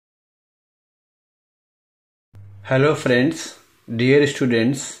Hello friends, dear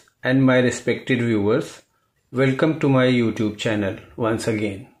students and my respected viewers, welcome to my YouTube channel once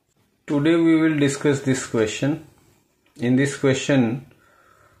again. Today we will discuss this question. In this question,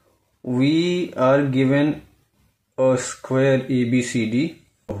 we are given a square ABCD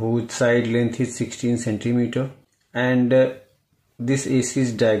whose side length is 16 centimeter and this AC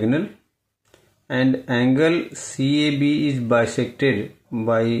is diagonal and angle CAB is bisected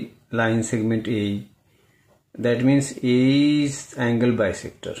by line segment AE. That means A is angle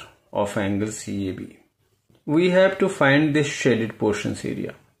bisector of angle CAB. We have to find this shaded portions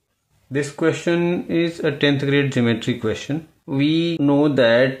area. This question is a 10th grade geometry question. We know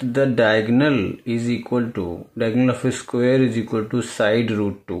that the diagonal of a square is equal to side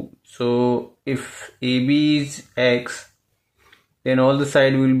root 2. So if AB is x, then all the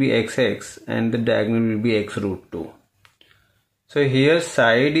side will be xx and the diagonal will be x root 2. So here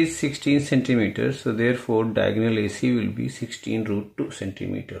side is 16 centimeters, so therefore diagonal AC will be 16 root 2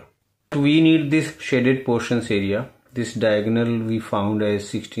 centimeter. We need this shaded portions area. This diagonal we found as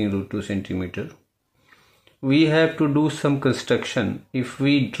 16 root 2 centimeter. We have to do some construction. If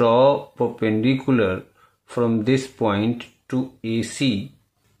we draw perpendicular from this point to AC,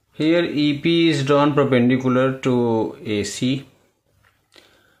 here EP is drawn perpendicular to AC.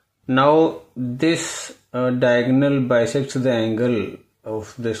 Now this diagonal bisects the angle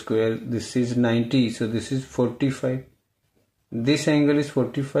of the square. This is 90, so this is 45. This angle is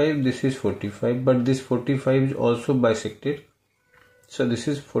 45, this is 45, but this 45 is also bisected. So this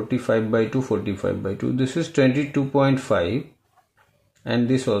is 45 by 2, 45 by 2. This is 22.5 and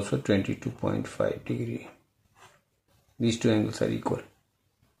this also 22.5 degree. These two angles are equal.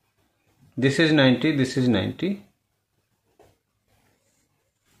 This is 90, this is 90.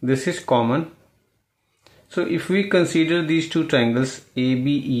 This is common. So if we consider these two triangles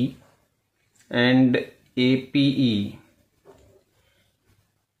ABE and APE,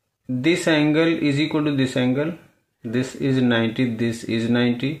 this angle is equal to this angle. This is 90, this is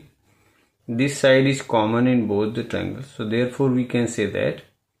 90. This side is common in both the triangles. So therefore we can say that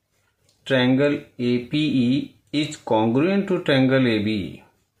triangle APE is congruent to triangle ABE.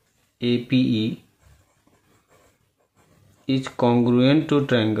 APE is congruent to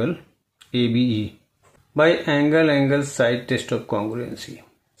triangle ABE by angle side test of congruency.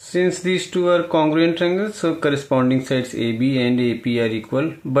 Since these two are congruent triangles, so corresponding sides AB and AP are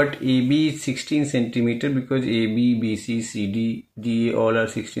equal, but AB is 16 centimeter because AB, BC, CD, DA all are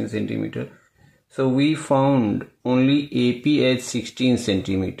 16 centimeter. So we found only AP as 16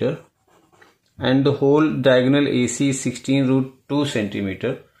 centimeter and the whole diagonal AC is 16 root 2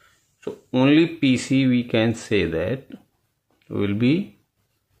 centimeter. So only PC we can say that will be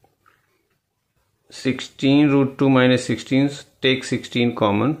 16 root 2 minus 16, take 16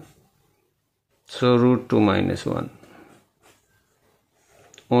 common, so root 2 minus 1.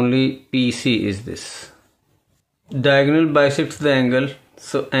 Only PC is this. Diagonal bisects the angle,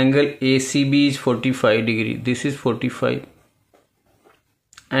 so angle ACB is 45 degree, this is 45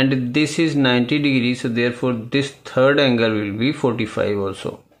 and this is 90 degree, so therefore this third angle will be 45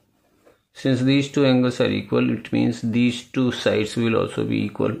 also. Since these two angles are equal, it means these two sides will also be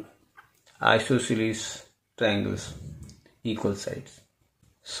equal. Isosceles triangles, equal sides.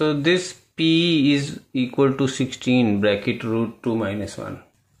 So this P is equal to 16 bracket root 2 minus 1.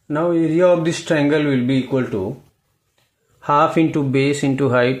 Now area of this triangle will be equal to half into base into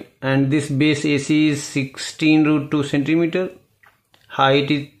height, and this base AC is 16 root 2 centimeter. Height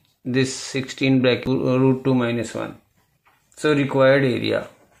is this 16 bracket root 2 minus 1. So required area.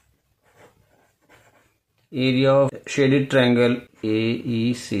 Area of shaded triangle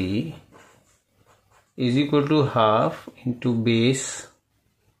AEC is equal to half into base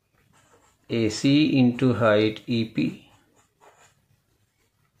AC into height EP.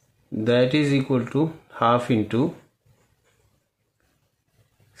 That is equal to half into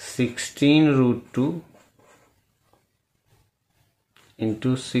 16 root 2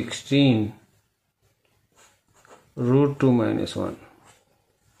 into 16 root 2 minus 1.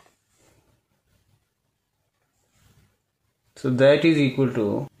 So that is equal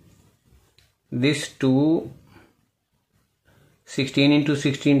to this 2, 16 into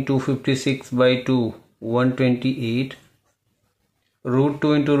 16, 256 by 2, 128. Root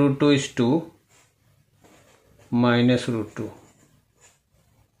 2 into root 2 is 2 minus root 2,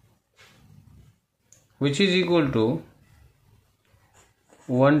 which is equal to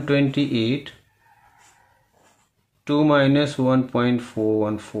 128, 2 minus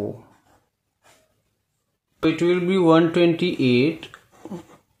 1.414. It will be 128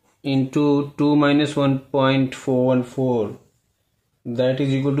 into 2 minus 1.414, that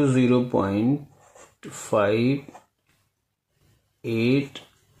is equal to 0.414.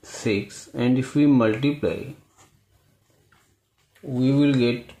 586, and if we multiply we will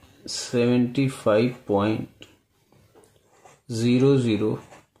get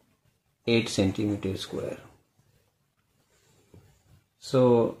 75.008 centimeter square.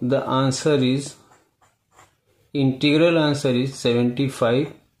 So the answer is, integral answer is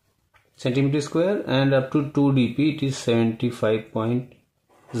 75 centimeter square, and up to 2 dp it is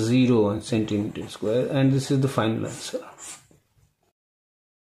 75.01 centimeter square, and this is the final answer.